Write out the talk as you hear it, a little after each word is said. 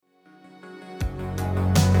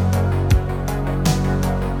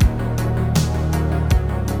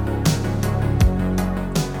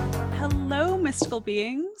mystical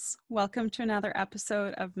beings. Welcome to another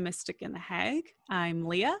episode of Mystic in the Hague. I'm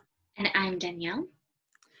Leah. And I'm Danielle.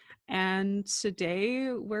 And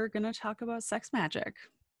today we're going to talk about sex magic.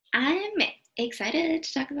 I'm excited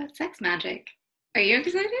to talk about sex magic. Are you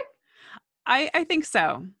excited? I think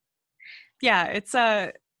so. Yeah, it's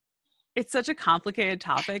such a complicated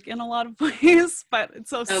topic in a lot of ways, but it's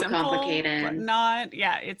so simple, but complicated. not.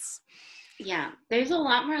 Yeah, there's a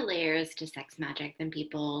lot more layers to sex magic than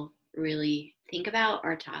people really think about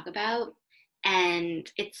or talk about. And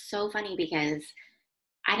it's so funny because,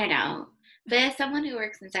 I don't know, but as someone who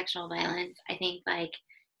works in sexual violence, I think like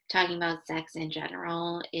talking about sex in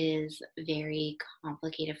general is very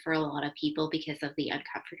complicated for a lot of people because of the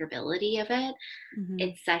uncomfortability of it. Mm-hmm.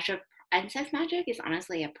 It's such a And sex magic is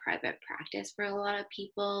honestly a private practice for a lot of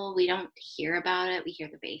people. We don't hear about it. We hear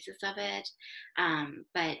the basis of it,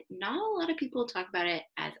 but not a lot of people talk about it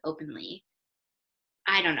as openly.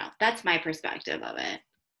 I don't know. That's my perspective of it.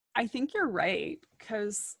 I think you're right,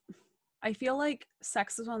 because I feel like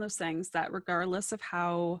sex is one of those things that regardless of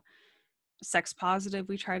how sex positive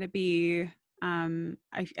we try to be,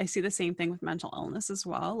 I see the same thing with mental illness as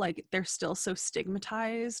well. Like they're still so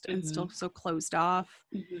stigmatized and still so closed off.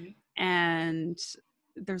 Mm-hmm. And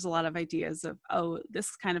there's a lot of ideas of, oh,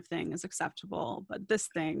 this kind of thing is acceptable, but this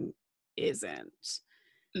thing isn't.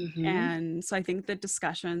 Mm-hmm. And so I think the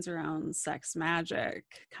discussions around sex magic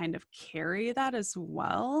kind of carry that as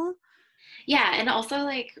well. Yeah, and also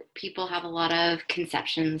like people have a lot of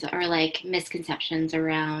conceptions or like misconceptions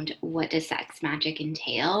around what does sex magic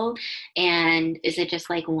entail, and is it just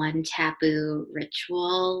like one taboo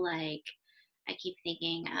ritual? Like I keep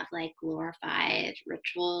thinking of like glorified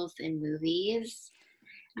rituals in movies.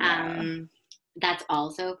 Yeah. Um, that's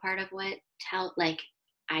also part of what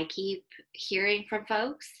I keep hearing from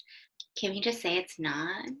folks. Can we just say it's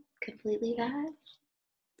not completely that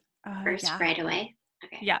first Yeah. right away?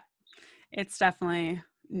 Okay. Yeah. It's definitely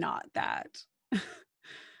not that.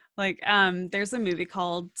 There's a movie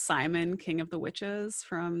called Simon, King of the Witches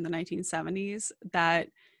from the 1970s that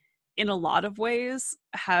in a lot of ways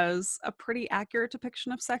has a pretty accurate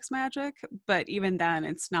depiction of sex magic, but even then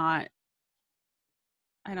it's not,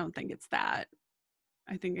 I don't think it's that.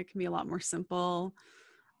 I think it can be a lot more simple,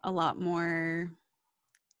 a lot more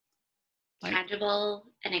like, Tangible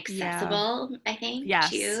and yeah, accessible, I think, yes.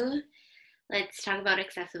 too. Let's talk about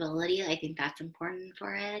accessibility. I think that's important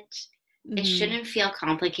for it. It Mm-hmm. shouldn't feel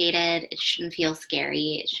complicated. It shouldn't feel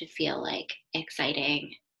scary. It should feel like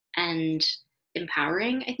exciting and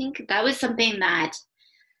empowering. I think that was something that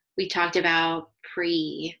we talked about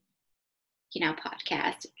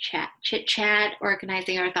podcast chit chat,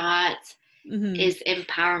 organizing our thoughts. Mm-hmm. Is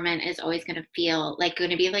empowerment is always going to be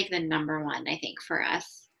like the number one, I think, for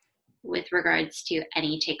us with regards to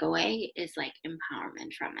any takeaway is like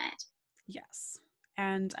empowerment from it. Yes.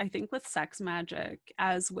 And I think with sex magic,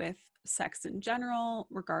 as with sex in general,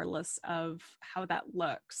 regardless of how that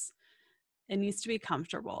looks, it needs to be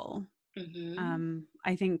comfortable. Mm-hmm.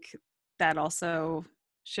 I think that also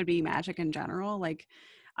should be magic in general. Like,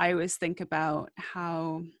 I always think about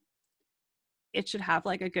how it should have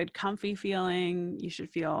like a good, comfy feeling. You should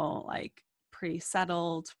feel like pretty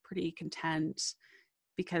settled, pretty content.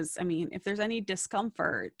 Because, I mean, if there's any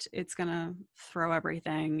discomfort, it's going to throw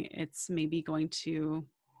everything. It's maybe going to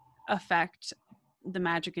affect the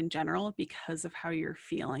magic in general because of how you're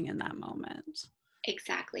feeling in that moment.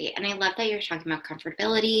 Exactly. And I love that you're talking about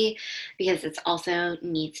comfortability because it also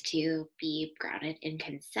needs to be grounded in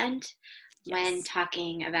consent when Yes.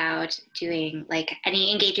 talking about doing like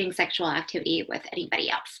any engaging sexual activity with anybody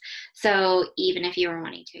else. So even if you are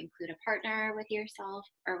wanting to include a partner with yourself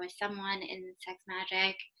or with someone in sex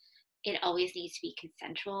magic, it always needs to be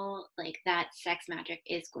consensual. Like that sex magic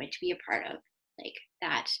is going to be a part of like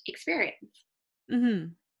that experience. Mm-hmm.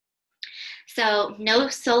 So no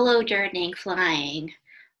solo journeying flying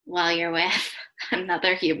while you're with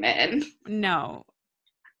another human. No,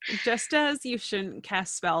 just as you shouldn't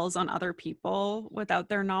cast spells on other people without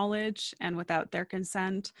their knowledge and without their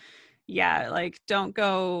consent. Yeah, like don't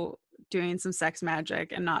go doing some sex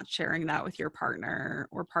magic and not sharing that with your partner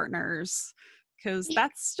or partners, because Yeah,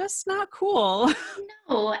 that's just not cool.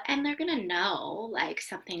 no, and they're gonna know like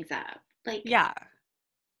something's up. Like, Yeah.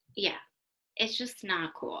 yeah, it's just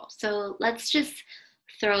not cool. So let's just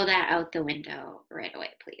throw that out the window right away,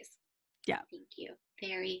 please. Yeah. Thank you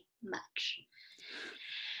very much.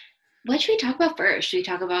 What should we talk about first? Should we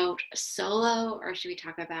talk about solo or should we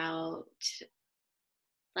talk about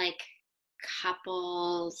like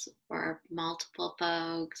couples or multiple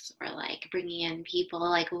folks or like bringing in people?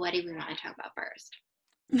 Like, what do we want to talk about first?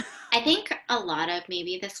 I think a lot of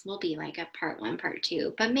maybe this will be like a part one, part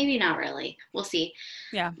two, but maybe not really. We'll see.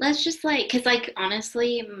 Yeah. Let's just like, because like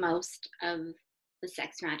honestly, most of the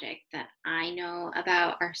sex magic that I know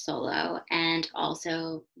about are solo, and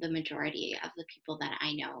also the majority of the people that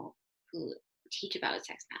I know who teach about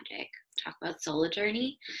sex magic talk about solo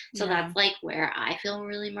journey. So Yeah. that's like where I feel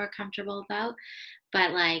really more comfortable about.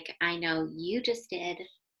 But like, I know you just did.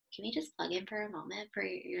 Can we just plug in for a moment for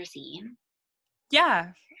your zine?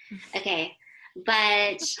 Yeah. Okay.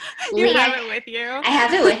 But You have Leah, it with you. I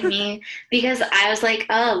have it with me because I was like,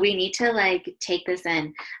 oh, we need to like take this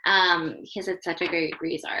in because it's such a great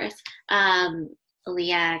resource.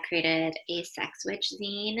 Leah created a sex witch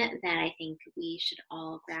zine that I think we should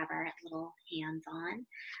all grab our little hands on.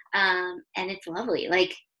 And it's lovely.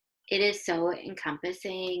 Like, it is so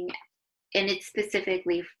encompassing, and it's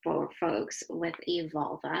specifically for folks with a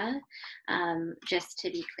vulva, just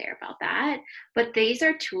to be clear about that. But these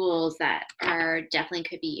are tools that are definitely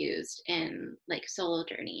could be used in like solo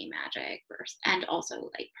journey magic and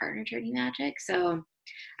also like partner journey magic. So,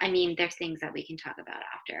 I mean, there's things that we can talk about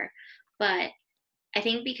after. But I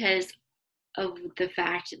think because of the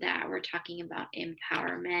fact that we're talking about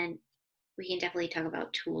empowerment, we can definitely talk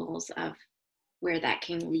about tools of where that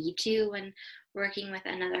can lead to when working with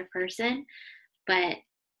another person. But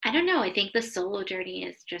I don't know. I think the solo journey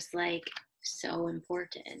is just like so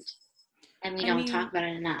important, and we I don't talk mean, about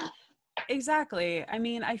it enough. exactly. I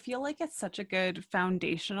mean, I feel like it's such a good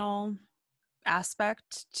foundational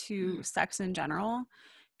aspect to sex in general.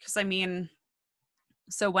 Because I mean,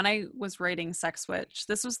 so when I was writing Sex Witch,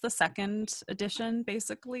 this was the second edition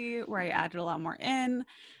basically, where I added a lot more in.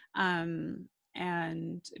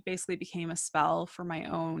 And it basically became a spell for my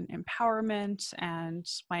own empowerment and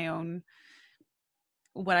my own,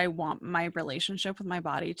 what I want my relationship with my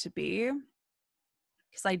body to be.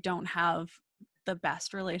 Because I don't have the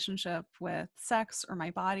best relationship with sex or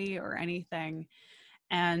my body or anything.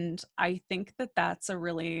 And I think that that's a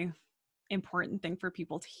really important thing for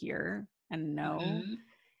people to hear and know,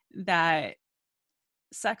 Mm-hmm. that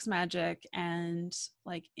sex magic and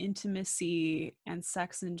like intimacy and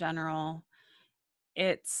sex in general,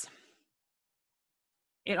 it's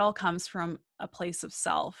it all comes from a place of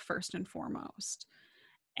self first and foremost.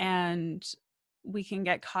 And we can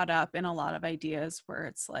get caught up in a lot of ideas where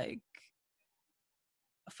it's like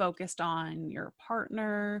focused on your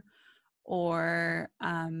partner, or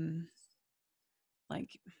like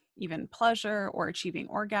even pleasure or achieving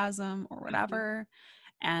orgasm or Mm-hmm. whatever.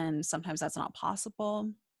 And sometimes that's not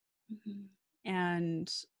possible. Mm-hmm.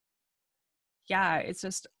 And yeah, it's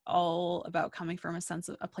just all about coming from a sense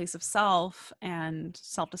of a place of self and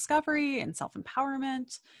self-discovery and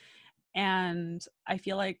self-empowerment. And I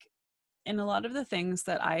feel like in a lot of the things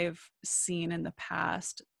that I've seen in the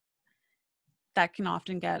past, that can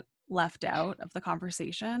often get left out of the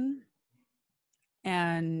conversation.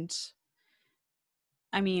 And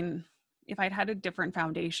I mean, if I'd had a different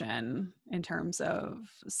foundation in terms of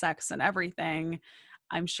sex and everything,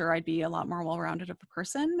 I'm sure I'd be a lot more well-rounded of a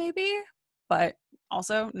person, maybe, but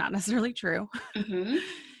also not necessarily true. Mm-hmm.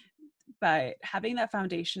 But having that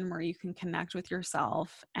foundation where you can connect with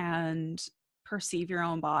yourself and perceive your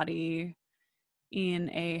own body in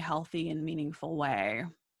a healthy and meaningful way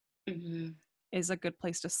Mm-hmm. is a good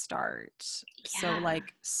place to start. So Yeah.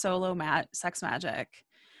 like sex magic,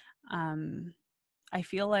 um I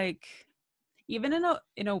feel like even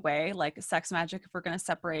in a way, like sex magic, if we're going to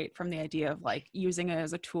separate from the idea of like using it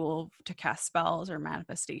as a tool to cast spells or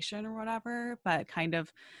manifestation or whatever, but kind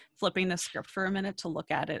of flipping the script for a minute to look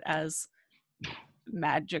at it as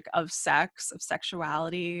magic of sex, of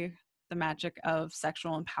sexuality, the magic of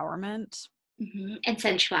sexual empowerment. Mm-hmm. And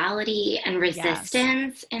sensuality and Yes.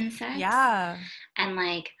 resistance in sex, Yeah. and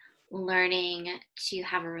like learning to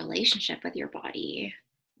have a relationship with your body.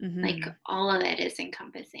 Like, Hmm. all of it is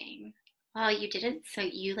encompassing. Wow, you did it. So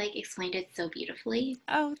you like explained it so beautifully.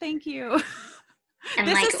 Oh, thank you. And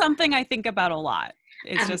This like, is something I think about a lot.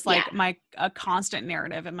 It's just yeah. like a constant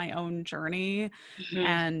narrative in my own journey Mm-hmm.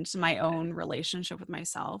 and my own relationship with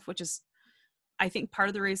myself, which is, I think, part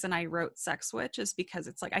of the reason I wrote Sex Witch is because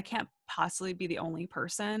it's like I can't possibly be the only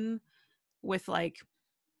person with like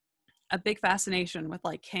a big fascination with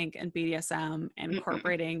like kink and BDSM and Mm-mm.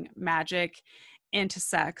 incorporating magic into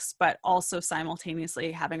sex, but also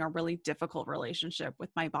simultaneously having a really difficult relationship with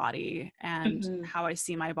my body and Mm-hmm. how I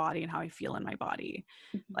see my body and how I feel in my body.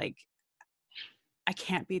 Mm-hmm. Like, I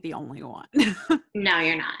can't be the only one. No,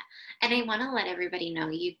 you're not. And I want to let everybody know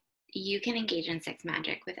you can engage in sex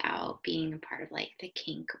magic without being a part of like the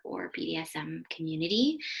kink or BDSM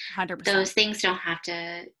community. 100%. Those things don't have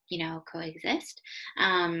to, coexist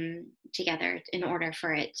together in order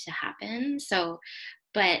for it to happen. So,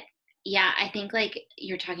 but yeah, I think like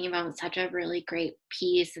you're talking about such a really great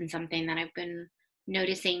piece and something that I've been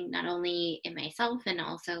noticing not only in myself and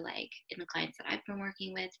also like in the clients that I've been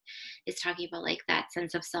working with is talking about like that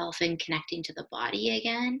sense of self and connecting to the body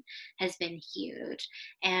again has been huge.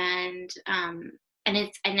 And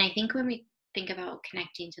I think when we think about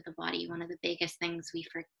connecting to the body, one of the biggest things we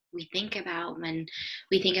think about when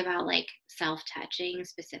we think about like self touching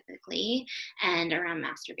specifically and around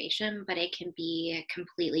masturbation, but it can be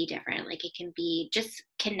completely different. Like it can be just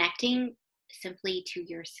connecting simply to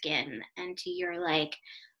your skin and to your like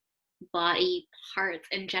body parts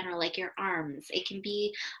in general, like your arms. It can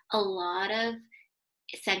be a lot of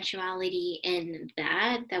sensuality in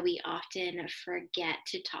that we often forget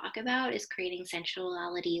to talk about is creating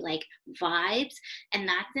sensuality like vibes, and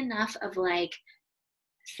that's enough of like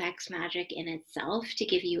sex magic in itself to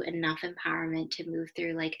give you enough empowerment to move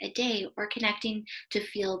through like a day or connecting to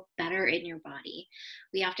feel better in your body.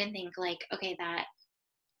 We often think like, okay, that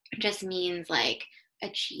just means like a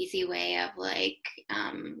cheesy way of like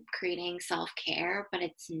creating self-care, but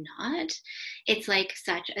it's not. It's like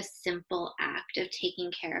such a simple act of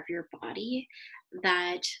taking care of your body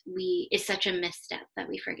that we is such a misstep that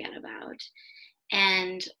we forget about.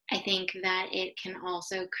 And I think that it can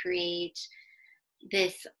also create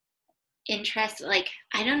this interest, like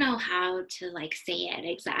I don't know how to like say it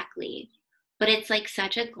exactly, but it's like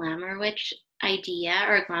such a glamour witch idea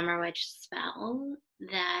or a glamour witch spell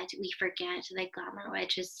that we forget that glamour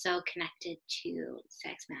witch is so connected to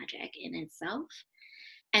sex magic in itself.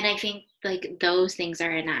 And I think like those things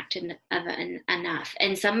are enacted enough,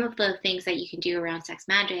 and some of the things that you can do around sex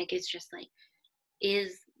magic is just like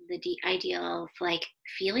is ideal of like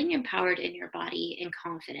feeling empowered in your body and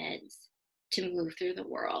confidence to move through the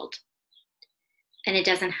world, and it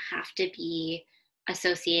doesn't have to be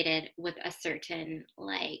associated with a certain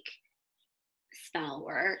like spell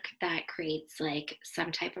work that creates like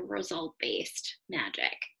some type of result based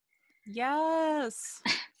magic. Yes.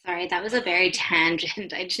 Sorry, that was a very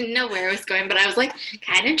tangent. I didn't know where I was going, but I was like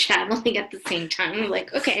kind of channeling at the same time. I'm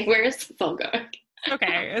like, okay, where is this all going? It's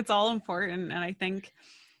okay. It's all important. And I think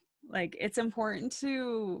like it's important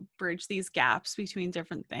to bridge these gaps between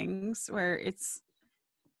different things where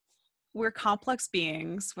we're complex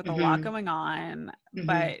beings with a lot Mm-hmm. going on, Mm-hmm.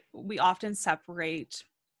 but we often separate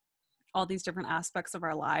all these different aspects of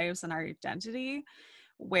our lives and our identity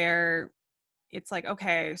where it's like,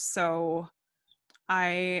 okay, so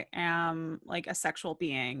I am like a sexual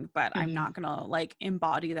being, but I'm Mm-hmm. not gonna like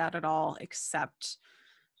embody that at all except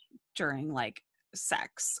during like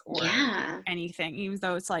sex or Yeah. anything, even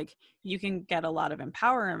though it's like you can get a lot of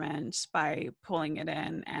empowerment by pulling it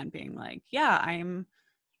in and being like, yeah, I'm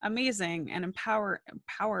amazing and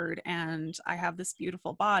empowered and I have this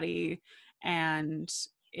beautiful body and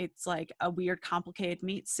it's like a weird complicated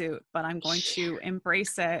meat suit, but I'm going to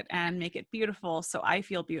embrace it and make it beautiful so I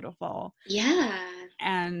feel beautiful. Yeah.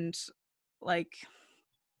 And like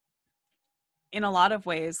in a lot of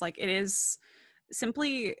ways, like it is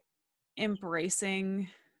simply embracing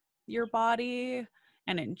your body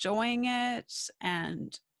and enjoying it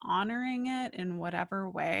and honoring it in whatever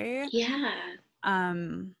way. Yeah.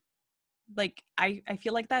 um like I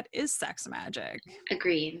feel like that is sex magic.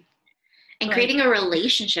 Agreed. And Like, creating a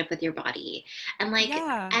relationship with your body, and like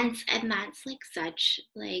yeah, and that's like such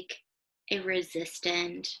like a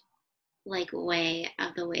resistant like way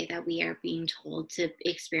of the way that we are being told to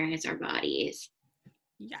experience our bodies.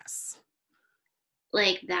 yes,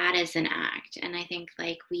 Like that is an act, and I think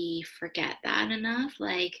like we forget that enough.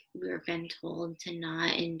 Like we've been told to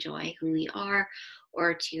not enjoy who we are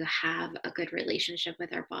or to have a good relationship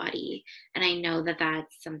with our body, and I know that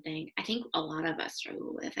that's something I think a lot of us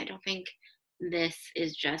struggle with. I don't think this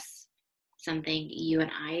is just something you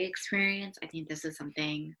and I experience. I think this is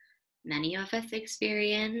something many of us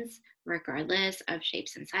experience regardless of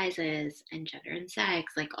shapes and sizes and gender and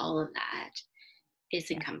sex. Like all of that is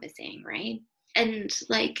yeah, encompassing, right? And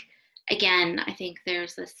like again, I think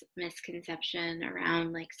there's this misconception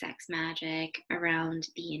around like sex magic, around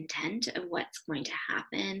the intent of what's going to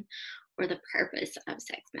happen or the purpose of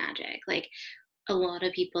sex magic. Like a lot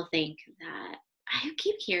of people think that I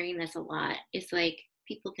keep hearing this a lot. It's like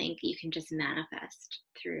people think you can just manifest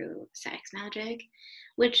through sex magic,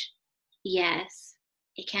 which yes,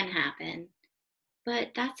 it can happen, but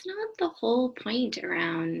that's not the whole point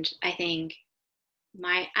around, I think,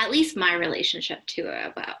 my at least my relationship to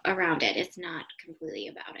it about around it. It's not completely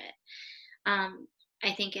about it.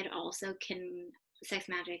 I think it also can, sex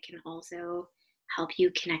magic can also help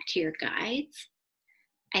you connect to your guides.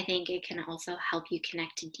 I think it can also help you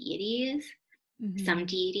connect to deities. Some Mm-hmm.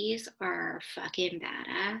 deities are fucking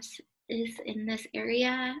badass is in this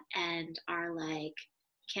area and are like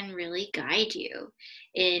can really guide you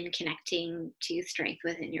in connecting to strength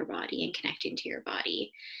within your body and connecting to your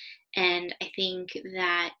body. And I think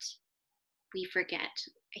that we forget.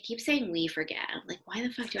 I keep saying we forget. I'm like, why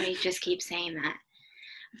the fuck do I just keep saying that?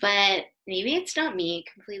 But maybe it's not me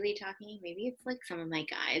completely talking. Maybe it's like some of my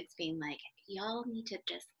guides being like, y'all need to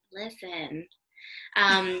just listen.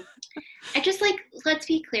 Um, I just like, let's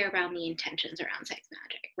be clear about the intentions around sex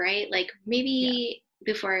magic, right? Like Yeah, maybe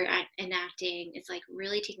before enacting, it's like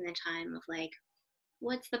really taking the time of like,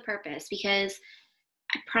 what's the purpose? Because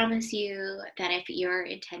I promise you that if your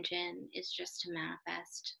intention is just to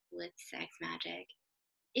manifest with sex magic,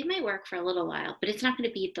 it might work for a little while, but it's not going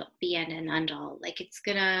to be the end and end all. Like it's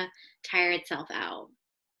going to tire itself out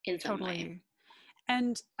in some way. totally.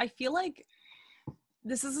 And I feel like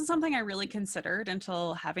this isn't something I really considered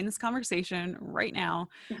until having this conversation right now.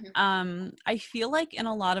 Mm-hmm. I feel like in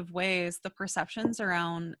a lot of ways, the perceptions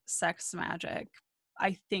around sex magic,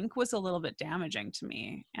 I think, was a little bit damaging to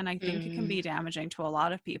me. And I think it can Mm-hmm. be damaging to a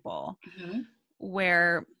lot of people, Mm-hmm.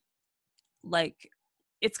 where like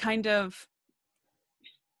it's kind of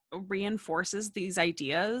reinforces these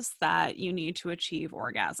ideas that you need to achieve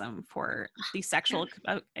orgasm for the Yeah. sexual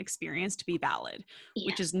experience to be valid, Yeah.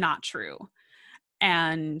 which is not true.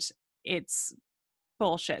 And it's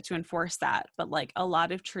bullshit to enforce that, but like a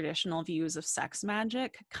lot of traditional views of sex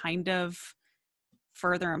magic kind of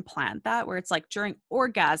further implant that, where it's like during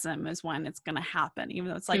orgasm is when it's going to happen, even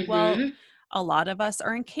though it's like, well, Mm-hmm. a lot of us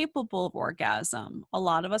are incapable of orgasm, a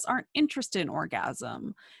lot of us aren't interested in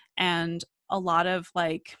orgasm, and a lot of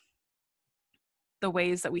like the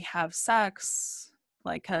ways that we have sex,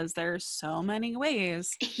 like, because there's so many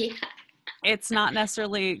ways, Yeah. it's not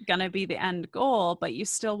necessarily going to be the end goal, but you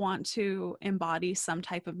still want to embody some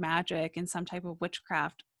type of magic and some type of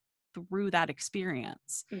witchcraft through that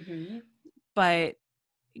experience. Mm-hmm. But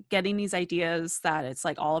getting these ideas that it's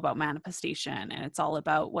like all about manifestation and it's all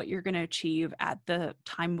about what you're going to achieve at the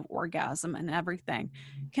time of orgasm and everything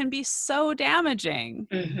can be so damaging.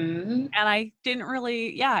 Mm-hmm. And I didn't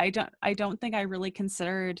really, yeah, I don't think I really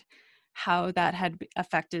considered how that had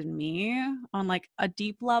affected me on like a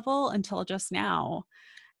deep level until just now.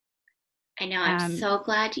 I know. I'm And so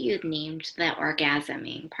glad you named the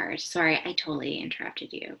orgasming part. Sorry, I totally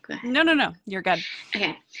interrupted you. Go ahead. no, you're good.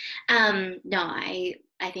 Okay. No,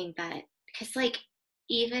 I think that because like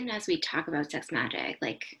even as we talk about sex magic,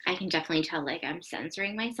 like I can definitely tell like I'm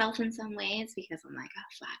censoring myself in some ways because I'm like,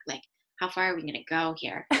 oh fuck, like how far are we gonna go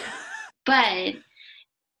here? But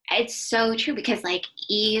it's so true because like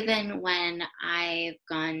even when I've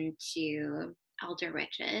gone to elder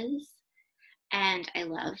witches and I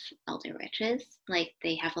love elder witches, like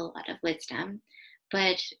they have a lot of wisdom.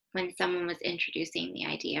 But when someone was introducing the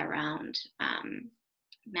idea around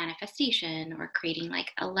manifestation or creating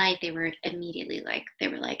like a life, they were immediately like, they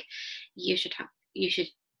were like, you should talk, you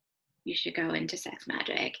should go into sex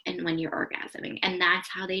magic and when you're orgasming. And that's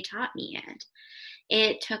how they taught me it.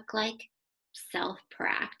 It took like self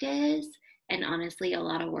practice and honestly a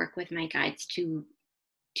lot of work with my guides to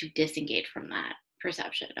disengage from that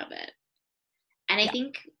perception of it. And I Yeah.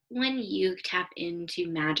 think when you tap into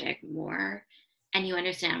magic more and you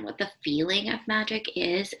understand what the feeling of magic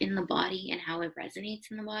is in the body and how it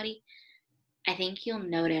resonates in the body, I think you'll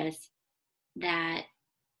notice that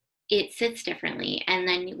it sits differently. And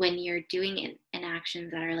then when you're doing it in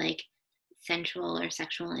actions that are like sensual or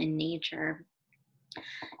sexual in nature,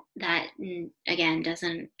 that again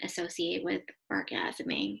doesn't associate with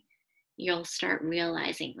orgasming, you'll start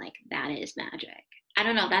realizing like that is magic. I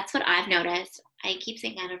don't know. That's what I've noticed. I keep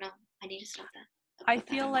saying I don't know. I need to stop that. I About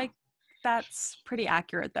that. I feel don't know. like that's pretty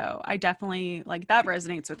accurate though. I definitely like that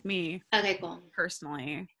resonates with me Okay, cool.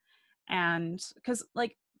 personally. And because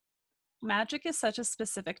like magic is such a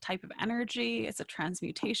specific type of energy, it's a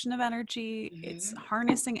transmutation of energy, it's Mm-hmm.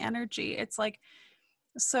 harnessing energy. It's like,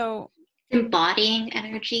 so Embodying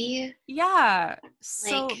energy, yeah. like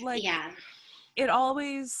So like yeah. it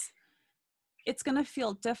always, it's going to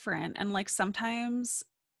feel different. And like sometimes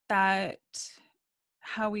that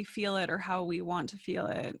how we feel it or how we want to feel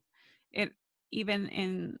it, it even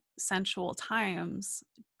in sensual times,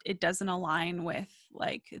 it doesn't align with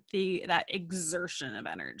like the that exertion of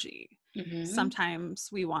energy. Mm-hmm. Sometimes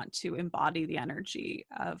we want to embody the energy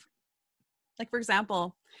of, like, for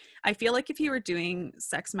example, I feel like if you were doing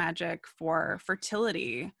sex magic for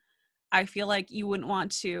fertility, I feel like you wouldn't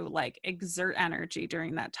want to like exert energy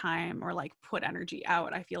during that time or like put energy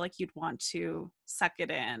out. I feel like you'd want to suck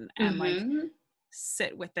it in and like Mm-hmm.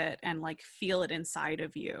 sit with it and like feel it inside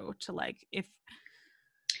of you to like, if,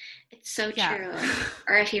 It's so yeah. true.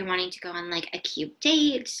 Or if you're wanting to go on like a cute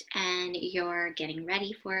date and you're getting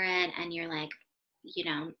ready for it and you're like,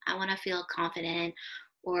 I want to feel confident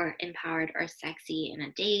or empowered or sexy in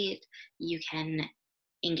a date, you can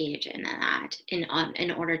engage in that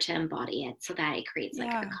in order to embody it so that it creates like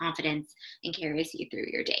a Yeah, confidence and carries you through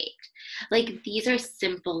your date. Like these are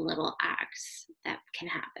simple little acts that can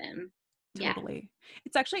happen. Yeah. totally.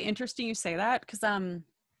 It's actually interesting you say that because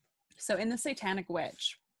so in The Satanic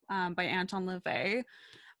Witch by Anton LaVey,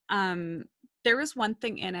 um there was one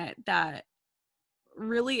thing in it that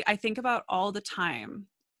really I think about all the time.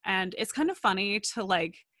 And it's kind of funny to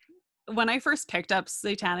like, when I first picked up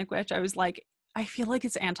Satanic Witch, I was like, I feel like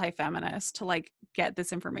it's anti-feminist to like get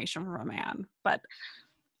this information from a man. But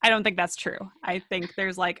I don't think that's true. I think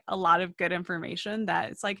there's like a lot of good information that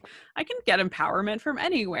it's like I can get empowerment from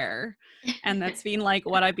anywhere. And that's been like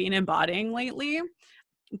what I've been embodying lately.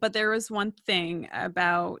 But there was one thing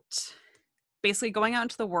about basically going out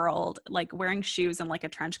into the world, like wearing shoes and like a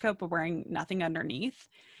trench coat, but wearing nothing underneath.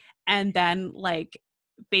 And then like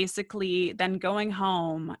basically then going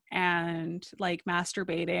home and like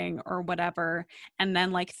masturbating or whatever. And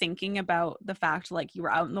then like thinking about the fact like you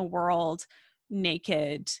were out in the world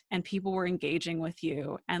naked and people were engaging with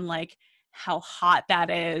you and like how hot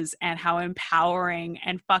that is and how empowering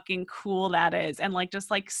and fucking cool that is. And like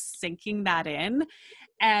just like sinking that in.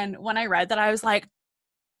 And when I read that, I was like,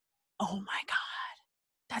 oh my God,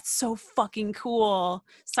 that's so fucking cool.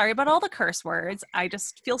 Sorry about all the curse words. I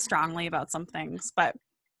just feel strongly about some things, but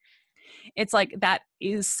it's like that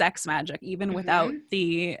is sex magic, even without Mm-hmm.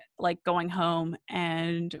 the like going home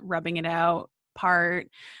and rubbing it out part.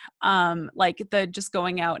 Like the just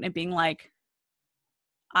going out and being like,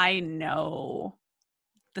 I know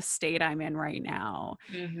the state I'm in right now,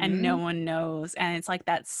 and no Mm-hmm. one knows. And it's like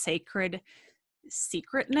that sacred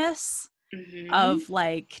secretness Mm-hmm. of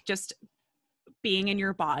like just being in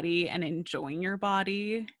your body and enjoying your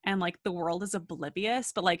body, and like the world is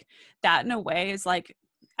oblivious, but like that in a way is like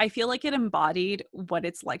I feel like it embodied what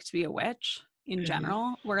it's like to be a witch in Mm-hmm.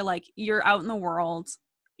 general, where like you're out in the world,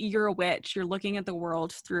 you're a witch, you're looking at the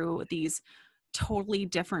world through these totally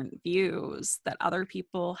different views that other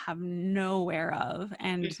people have no aware of,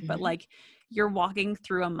 and but Mm-hmm. like you're walking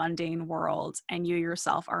through a mundane world and you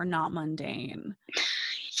yourself are not mundane.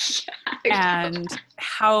 Yeah, I love And that.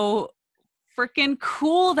 how freaking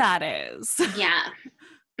cool that is. Yeah.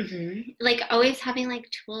 Like always having like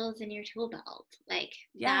tools in your tool belt. Like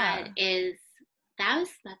Yeah. that's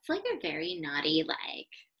like a very naughty, like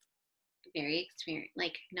very experience,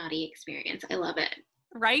 like naughty experience. I love it.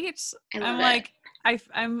 Right? I love I'm it. like,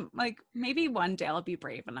 I'm like, maybe one day I'll be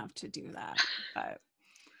brave enough to do that. But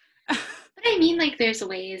But I mean, like, there's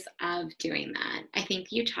ways of doing that. I think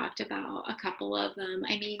you talked about a couple of them.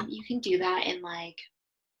 I mean, you can do that in like,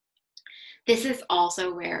 this is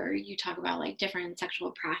also where you talk about like different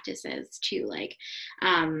sexual practices too. Like,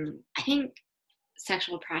 I think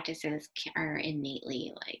sexual practices are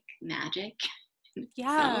innately like magic. So,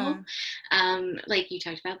 yeah. like you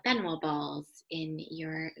talked about Benwell balls in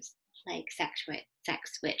your like sex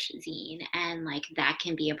switch zine, and like that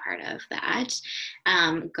can be a part of that.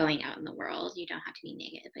 Going out in the world, you don't have to be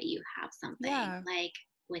naked, but you have something Yeah. like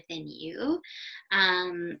within you.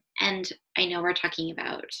 And I know we're talking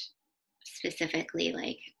about specifically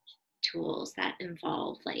like tools that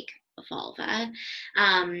involve like vulva.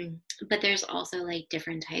 But there's also like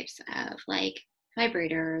different types of like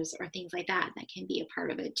vibrators or things like that that can be a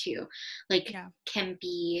part of it too. Like Yeah. can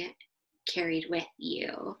be carried with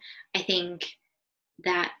you. I think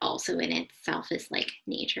that also in itself is like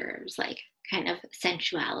nature's like kind of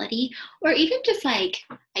sensuality, or even just like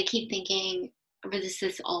I keep thinking, but this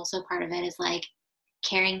is also part of it is like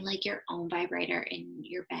carrying like your own vibrator in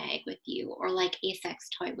your bag with you, or like a sex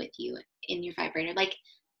toy with you in your vibrator. Like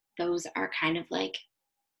those are kind of like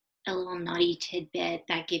a little naughty tidbit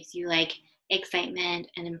that gives you like excitement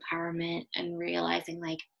and empowerment and realizing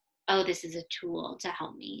like, oh, this is a tool to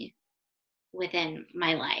help me within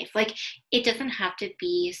my life. Like it doesn't have to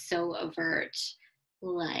be so overt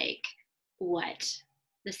like what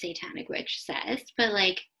the Satanic Witch says, but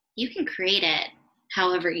like you can create it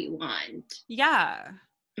however you want. Yeah.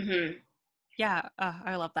 Hmm. Yeah.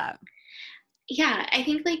 I love that. Yeah, I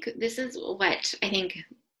think like this is what I think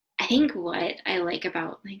I think what I like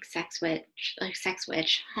about like sex witch,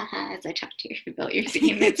 as I talk to you about your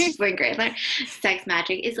scene, it's just like great. Like sex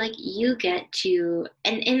magic is like you get to,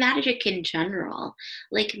 and in magic in general,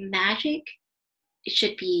 like magic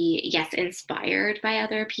should be, yes, inspired by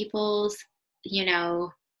other people's, you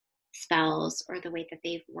know, spells or the way that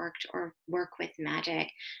they've worked or work with magic,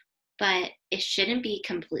 but it shouldn't be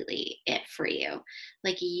completely it for you.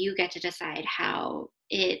 Like you get to decide how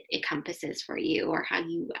it encompasses for you or how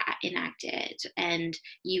you enact it, and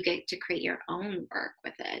you get to create your own work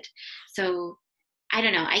with it. So I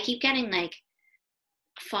don't know. I keep getting like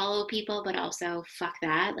follow people, but also fuck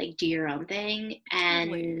that. Like do your own thing.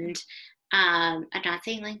 Totally. And I'm not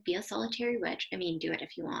saying like be a solitary witch. I mean, do it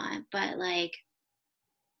if you want, but like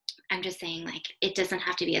I'm just saying, like, it doesn't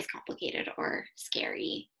have to be as complicated or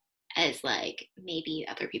scary as, like, maybe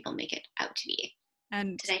other people make it out to be.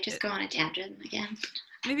 And Did I just go on a tangent again?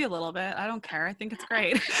 maybe a little bit. I don't care. I think it's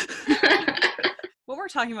great. What we're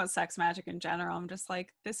talking about sex magic in general, I'm just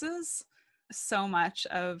like, this is so much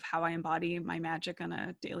of how I embody my magic on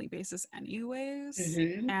a daily basis, anyways.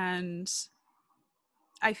 Hmm. And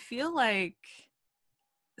I feel like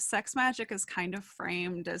sex magic is kind of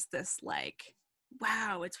framed as this like,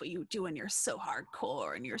 wow, it's what you do and you're so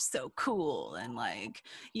hardcore and you're so cool and like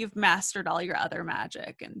you've mastered all your other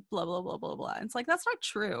magic and blah blah blah blah blah. It's like that's not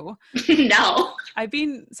true. No. I've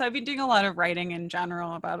been doing a lot of writing in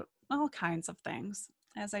general about all kinds of things,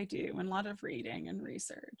 as I do, and a lot of reading and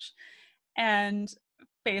research. And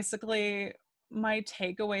basically my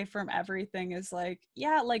takeaway from everything is like,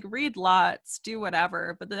 yeah, like read lots, do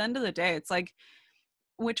whatever, but at the end of the day it's like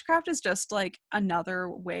witchcraft is just like another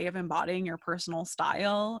way of embodying your personal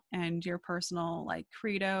style and your personal like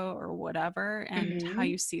credo or whatever and how Hmm.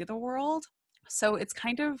 you see the world. So it's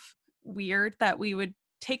kind of weird that we would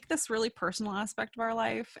take this really personal aspect of our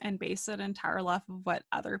life and base it entirely off of what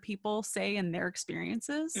other people say in their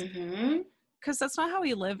experiences, Hmm. because that's not how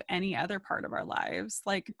we live any other part of our lives,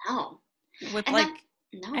 like No. with And that, like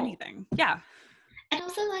no. anything. Yeah. And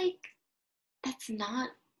also, like, that's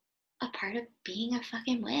not a part of being a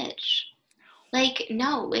fucking witch. Like,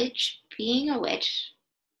 no, being a witch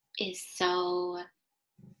is so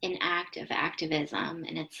an act of activism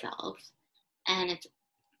in itself. And it's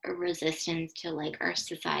a resistance to like our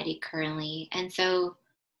society currently. And so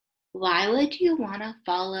why would you want to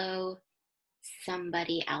follow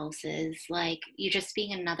somebody else's, like you just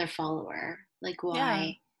being another follower? Like Yeah.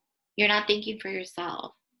 why? You're not thinking for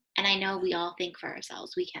yourself. And I know we all think for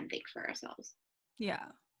ourselves. We can think for ourselves. Yeah.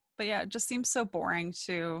 But yeah, it just seems so boring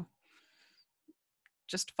to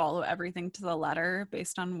just follow everything to the letter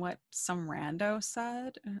based on what some rando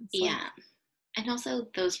said. And it's Yeah. like, And also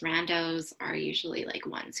those randos are usually like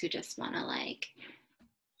ones who just want to like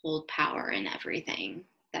hold power in everything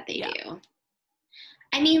that they yeah, do.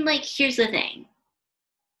 I mean, like, here's the thing.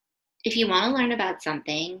 If you want to learn about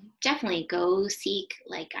something, definitely go seek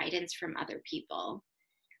like guidance from other people.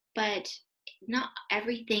 But not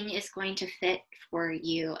everything is going to fit for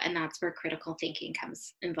you, and that's where critical thinking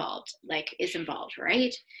comes involved, like is involved,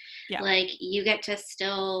 right? yeah. Like you get to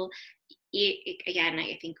still again,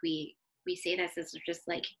 I think we say this as just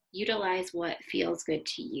like utilize what feels good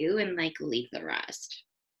to you and like leave the rest.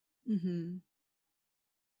 Mm-hmm.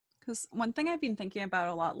 Because one thing I've been thinking about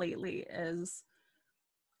a lot lately is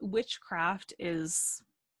witchcraft is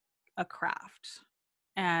a craft.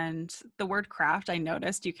 And the word craft, I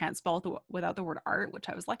noticed you can't spell it without the word art, which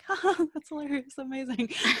I was like, haha, that's hilarious, amazing.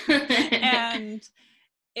 And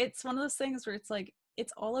it's one of those things where it's like,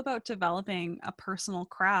 it's all about developing a personal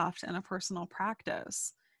craft and a personal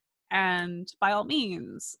practice. And by all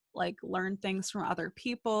means, like learn things from other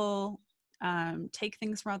people, take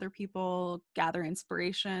things from other people, gather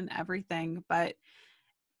inspiration, everything. But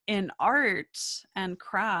in art and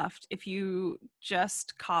craft, if you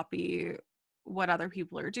just copy what other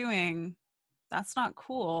people are doing, that's not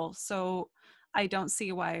cool. So I don't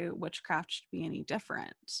see why witchcraft should be any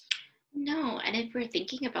different. No, and if we're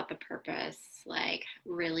thinking about the purpose, like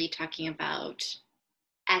really talking about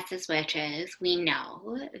us as witches, we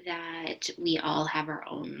know that we all have our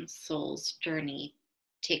own soul's journey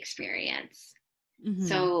to experience. Mm-hmm.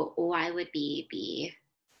 So why would we be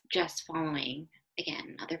just following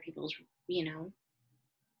again other people's, you know,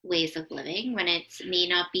 ways of living when it may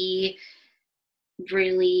not be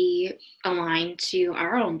really aligned to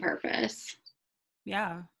our own purpose?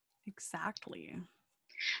 Yeah, exactly.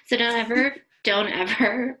 So don't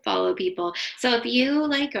ever follow people. So if you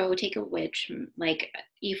like go take a witch, like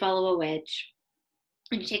you follow a witch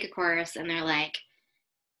and you take a course and they're like,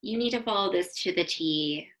 you need to follow this to the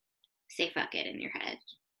T, say fuck it in your head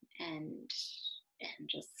and and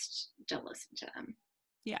just don't listen to them.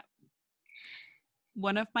 Yeah.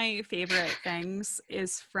 One of my favorite things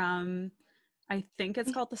is from, I think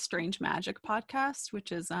it's called the Strange Magic podcast,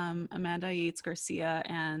 which is Amanda Yates Garcia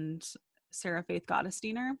and Sarah Faith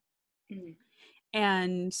Gottesdiener. Mm.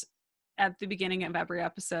 And at the beginning of every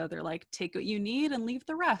episode, they're like, take what you need and leave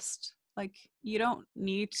the rest. Like, you don't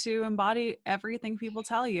need to embody everything people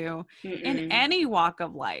tell you in Mm-mm. any walk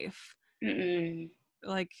of life. Mm-mm.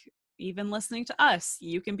 Like, even listening to us,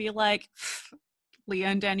 you can be like, Leah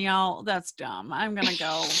and Danielle, that's dumb. I'm going to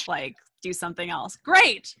go like do something else.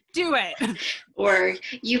 Great. Do it. Or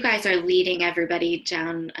you guys are leading everybody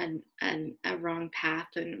down a wrong path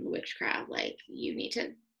in witchcraft. Like, you need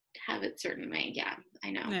to have it certain way. Yeah,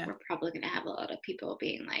 I know. Yeah. We're probably going to have a lot of people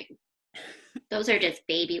being like, those are just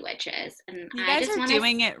baby witches. And You I guys just are want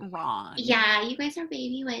doing to, it wrong. yeah, you guys are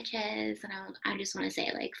baby witches. And I just want to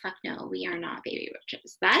say, like, fuck no, we are not baby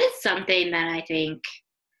witches. That is something that I think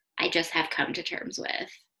I just have come to terms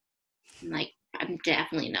with. Like, I'm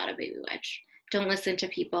definitely not a baby witch. Don't listen to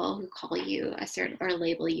people who call you a certain or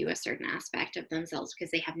label you a certain aspect of themselves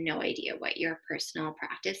because they have no idea what your personal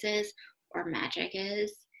practice is or magic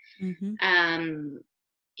is. Mm-hmm.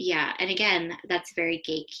 Yeah, and again, that's very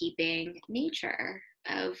gatekeeping nature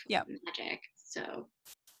of Yep. magic. So,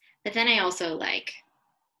 but then I also like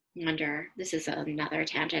wonder, this is another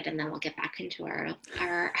tangent, and then we'll get back into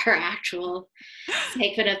our actual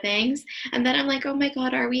segment of things. And then I'm like, oh my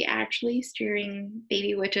God, are we actually steering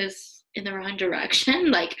baby witches in the wrong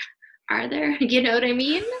direction? Like, are there, you know what I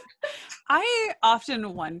mean? I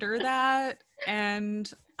often wonder that.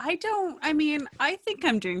 And I think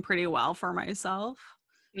I'm doing pretty well for myself.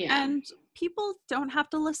 Yeah. And people don't have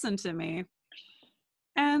to listen to me.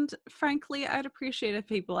 And frankly, I'd appreciate if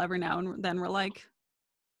people every now and then were like,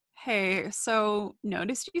 hey, so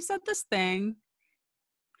noticed you said this thing.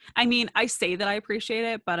 I mean, I say that I appreciate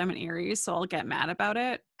it, but I'm an Aries, so I'll get mad about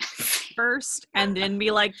it first and then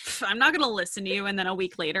be like, I'm not going to listen to you. And then a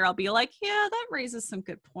week later, I'll be like, yeah, that raises some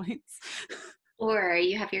good points. Or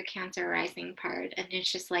you have your Cancer rising part, and it's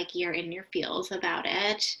just like you're in your feels about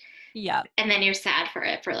it. Yeah. And then you're sad for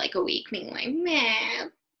it for like a week, being like, man.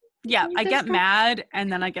 Yeah, I get mad and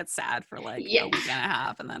then I get sad for like Yeah. a week and a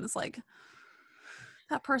half. And then it's like,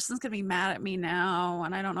 that person's going to be mad at me now.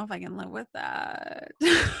 And I don't know if I can live with that.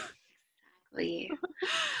 Exactly.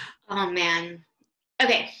 Oh, man.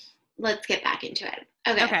 Okay, let's get back into it.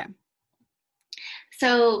 Okay.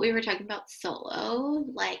 So we were talking about solo,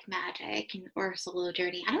 like magic or solo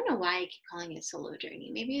journey. I don't know why I keep calling it solo journey.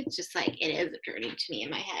 Maybe it's just like it is a journey to me in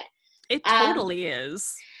my head. It totally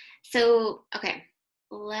is. So, okay,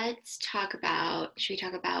 let's talk about, should we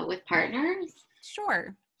talk about with partners?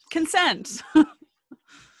 Sure. Consent.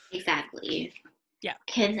 Exactly. Yeah.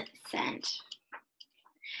 Consent.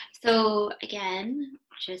 So again,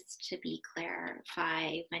 just to be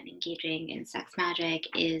clarify, when engaging in sex magic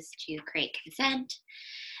is to create consent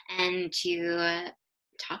and to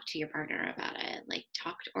talk to your partner about it, like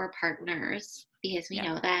or partners, because we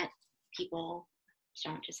know that people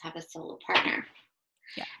don't just have a solo partner.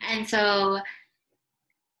 Yeah. And so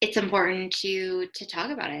it's important to talk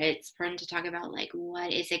about it. It's important to talk about like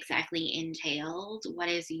what is exactly entailed, what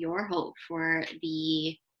is your hope for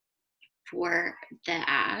the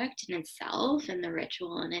act in itself and the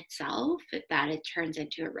ritual in itself, that it turns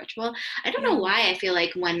into a ritual. I don't know why I feel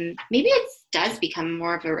like when maybe it does become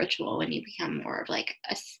more of a ritual when you become more of like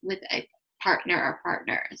with a partner or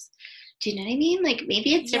partners. Do you know what I mean? Like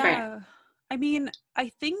maybe it's different. I mean, I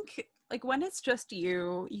think like when it's just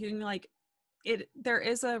you can like there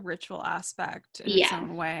is a ritual aspect in its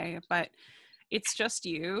own way, but it's just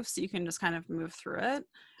you, so you can just kind of move through it.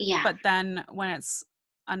 Yeah. But then when it's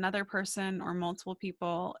another person or multiple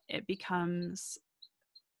people, it becomes,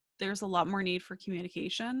 there's a lot more need for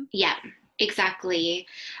communication. Yeah, exactly.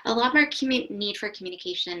 A lot more need for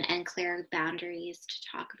communication and clear boundaries to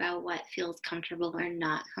talk about what feels comfortable or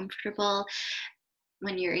not comfortable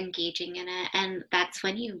when you're engaging in it. And that's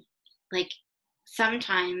when you like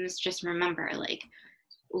sometimes just remember like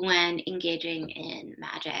when engaging in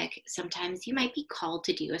magic, sometimes you might be called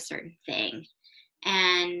to do a certain thing.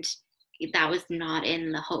 And that was not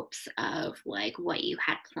in the hopes of like what you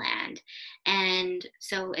had planned. And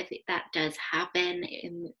so if that does happen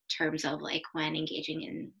in terms of like when engaging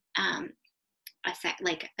in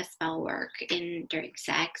like a spell work in during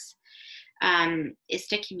sex, is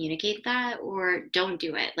to communicate that or don't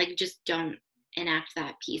do it. Like just don't enact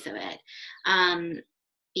that piece of it.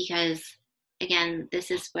 Because again,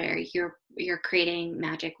 this is where you're creating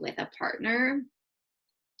magic with a partner,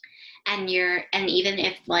 and even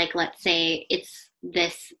if like let's say it's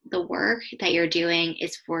the work that you're doing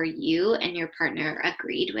is for you and your partner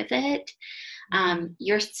agreed with it, Mhm.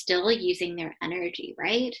 you're still using their energy,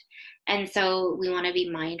 right? And so we want to be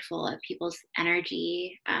mindful of people's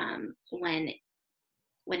energy when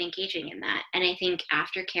engaging in that. And I think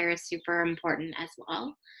aftercare is super important as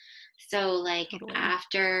well. So, like, Totally.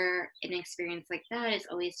 after an experience like that, is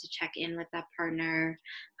always to check in with that partner,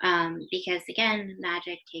 because again,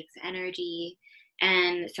 magic takes energy.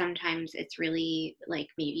 And sometimes it's really like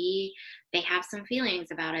maybe they have some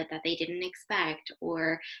feelings about it that they didn't expect,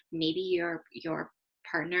 or maybe your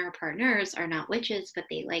partner or partners are not witches, but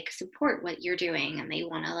they like support what you're doing and they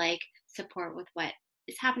want to like support with what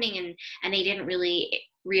is happening, and they didn't really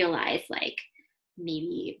realize like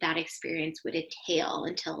maybe that experience would entail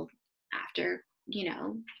until after,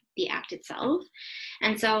 the act itself.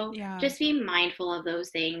 And so Yeah. just be mindful of those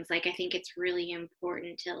things. Like, I think it's really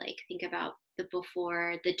important to like think about the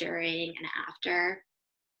before, the during, and after,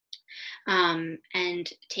 and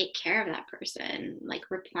take care of that person,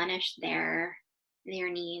 like replenish their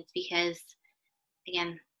needs, because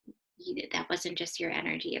again, that wasn't just your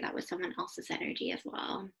energy, that was someone else's energy as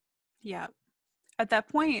well. Yeah. At that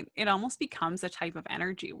point, it almost becomes a type of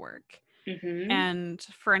energy work. Mm-hmm. And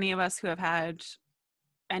for any of us who have had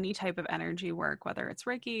any type of energy work, whether it's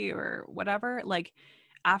Reiki or whatever, like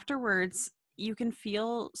afterwards, you can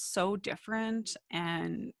feel so different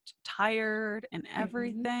and tired and Mm-hmm.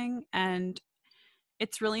 everything. And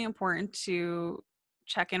it's really important to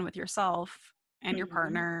check in with yourself and your Mm-hmm.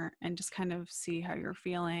 partner and just kind of see how you're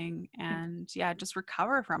feeling and yeah, just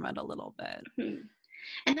recover from it a little bit. Mm-hmm.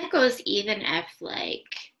 And that goes even if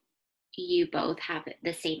like you both have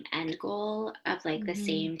the same end goal of like the Hmm.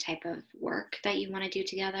 same type of work that you want to do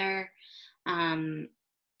together. Um,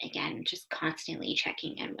 Again, just constantly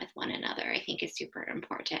checking in with one another, I think is super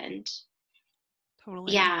important.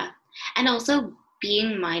 Totally. Yeah. And also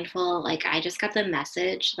being mindful, like I just got the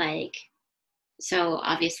message, like, so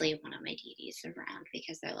obviously one of my deities around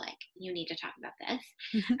because they're like, you need to talk about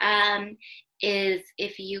this. Um, is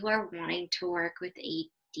if you are wanting to work with a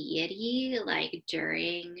deity like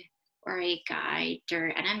during or a guide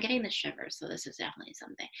during, and I'm getting the shivers, so this is definitely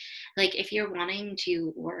something. Like if you're wanting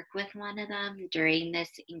to work with one of them during this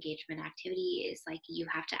engagement activity, is like you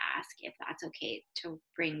have to ask if that's okay to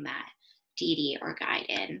bring that deity or guide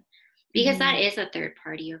in. Because that Hmm. is a third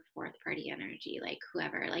party or fourth party energy, like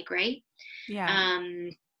whoever, like, right? Yeah. um,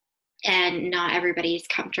 and not everybody's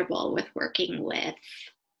comfortable with working with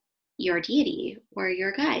your deity or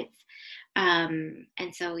your guides, and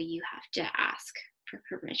so you have to ask for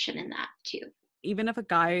permission in that too. Even if a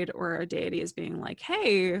guide or a deity is being like,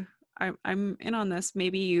 hey, I'm in on this,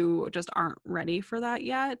 maybe you just aren't ready for that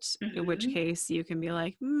yet, in which Hmm. case you can be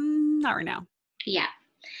like, not right now. Yeah,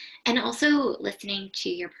 and also listening to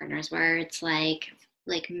your partner's words, like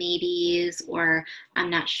maybes or I'm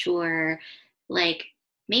not sure, like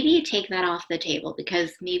maybe you take that off the table,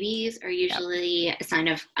 because maybes are Yep. usually a sign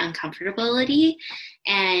of uncomfortability,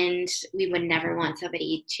 and we would never want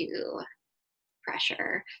somebody to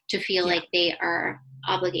pressure to feel Yeah. like they are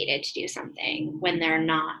obligated to do something when they're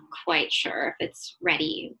not quite sure if it's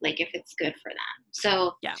ready, like if it's good for them.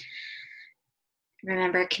 So Yeah.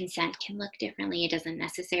 remember, consent can look differently. It doesn't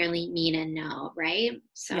necessarily mean a no, right? Yeah.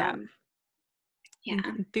 So yeah.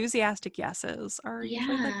 Enthusiastic yeses are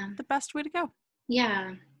usually Yeah. the best way to go. Yeah,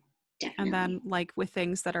 And definitely. then like with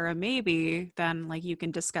things that are a maybe, then like you can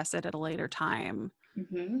discuss it at a later time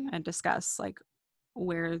Hmm. and discuss like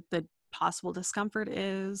where the possible discomfort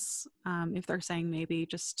is. If they're saying maybe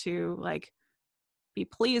just to like be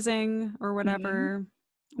pleasing or Hmm. whatever,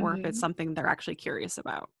 or if it's Hmm. something they're actually curious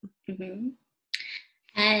about. Hmm.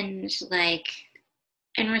 And like,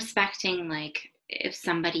 and respecting, like, if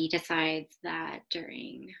somebody decides that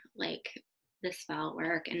during like the spell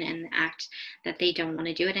work and in the act that they don't want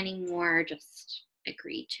to do it anymore, just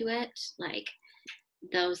agree to it. Like,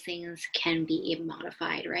 those things can be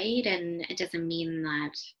modified, right? And it doesn't mean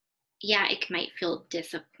that, yeah, it might feel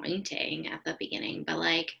disappointing at the beginning, but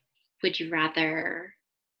like, would you rather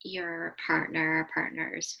your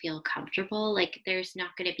partners feel comfortable? Like, there's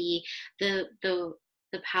not going to be the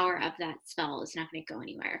power of that spell is not going to go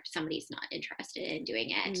anywhere if somebody's not interested in doing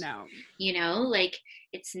it. No. Like,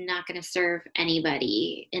 it's not going to serve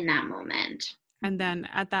anybody in that moment. And then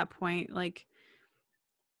at that point, like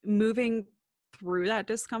moving through that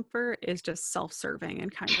discomfort is just self-serving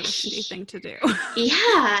and kind of a shitty thing to do.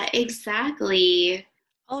 Yeah, exactly.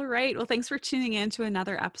 All right. Well, thanks for tuning in to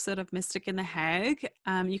another episode of Mystic in the Hag.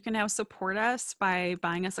 You can now support us by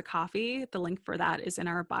buying us a coffee. The link for that is in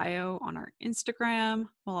our bio on our Instagram.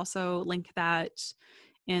 We'll also link that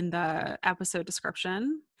in the episode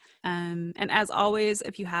description. And as always,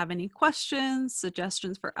 if you have any questions,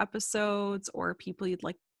 suggestions for episodes, or people you'd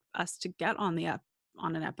like us to get on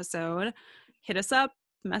on an episode, hit us up,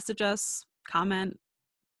 message us, comment,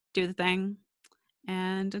 do the thing.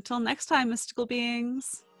 And until next time, mystical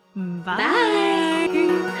beings, bye.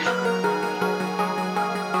 Bye.